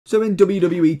So in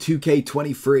WWE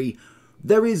 2k23,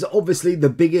 there is obviously the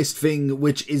biggest thing,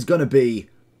 which is going to be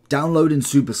downloading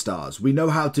superstars. We know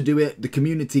how to do it. The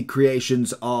community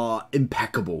creations are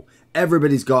impeccable.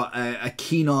 Everybody's got a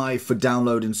keen eye for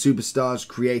downloading superstars,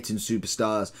 creating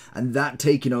superstars, and that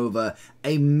taking over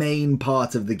a main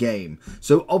part of the game.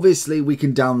 So obviously we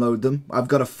can download them. I've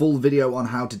got a full video on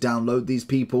how to download these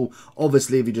people.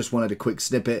 Obviously, if you just wanted a quick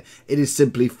snippet, it is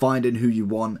simply finding who you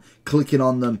want, clicking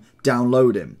on them,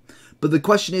 downloading. But the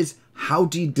question is, how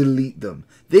do you delete them?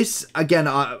 This, again,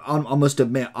 I must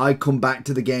admit, I come back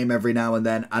to the game every now and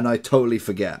then and I totally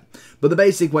forget. But the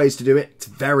basic ways to do it, it's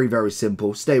very, very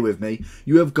simple. Stay with me.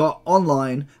 You have got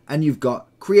online and you've got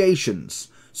creations.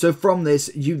 So from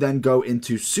this, you then go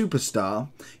into Superstar.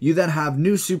 You then have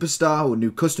New Superstar or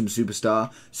New Custom Superstar,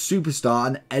 Superstar,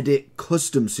 and Edit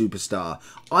Custom Superstar.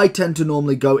 I tend to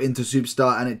normally go into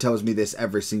Superstar and it tells me this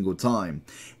every single time.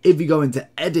 If you go into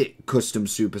Edit Custom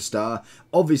Superstar,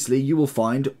 obviously you will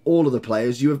find all of the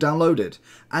players you have downloaded.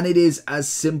 And it is as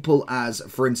simple as,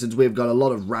 for instance, we've got a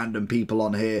lot of random people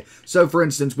on here. So for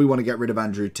instance, we want to get rid of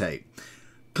Andrew Tate.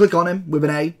 Click on him with an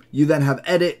A. You then have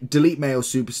edit, delete male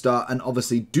superstar, and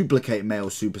obviously duplicate male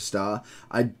superstar.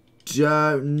 I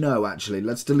don't know, actually.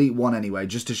 Let's delete one anyway,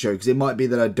 just to show, because it might be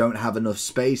that I don't have enough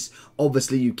space.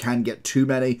 Obviously, you can get too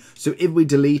many. So if we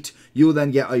delete, you'll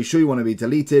then get, are you sure you want to be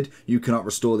deleted? You cannot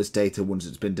restore this data once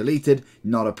it's been deleted.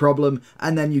 Not a problem.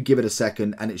 And then you give it a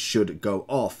second, and it should go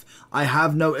off. I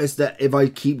have noticed that if I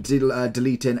keep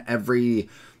deleting every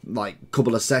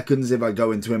couple of seconds, if I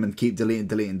go into him and keep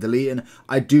deleting,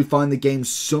 I do find the game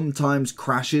sometimes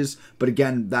crashes. But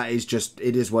again, that is just,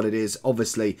 it is what it is.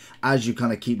 Obviously, as you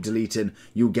kind of keep deleting,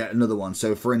 you'll get another one.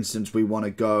 So for instance, we want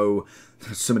to go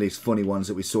some of these funny ones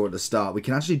that we saw at the start. We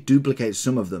can actually duplicate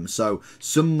some of them. So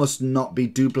some must not be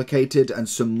duplicated and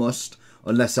some must,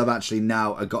 unless I've actually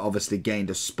now got obviously gained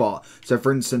a spot. So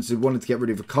for instance, if we wanted to get rid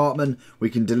of a Cartman,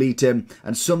 we can delete him.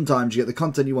 And sometimes you get the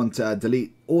content you want to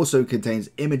delete also contains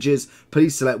images.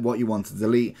 Please select what you want to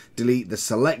delete. Delete the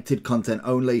selected content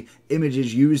only.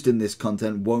 Images used in this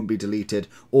content won't be deleted,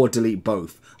 or delete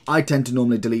both. I tend to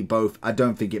normally delete both. I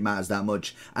don't think it matters that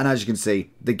much. And as you can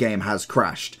see, the game has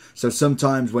crashed. So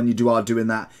sometimes when you are doing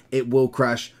that, it will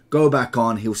crash. Go back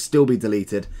on, he'll still be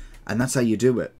deleted. And that's how you do it.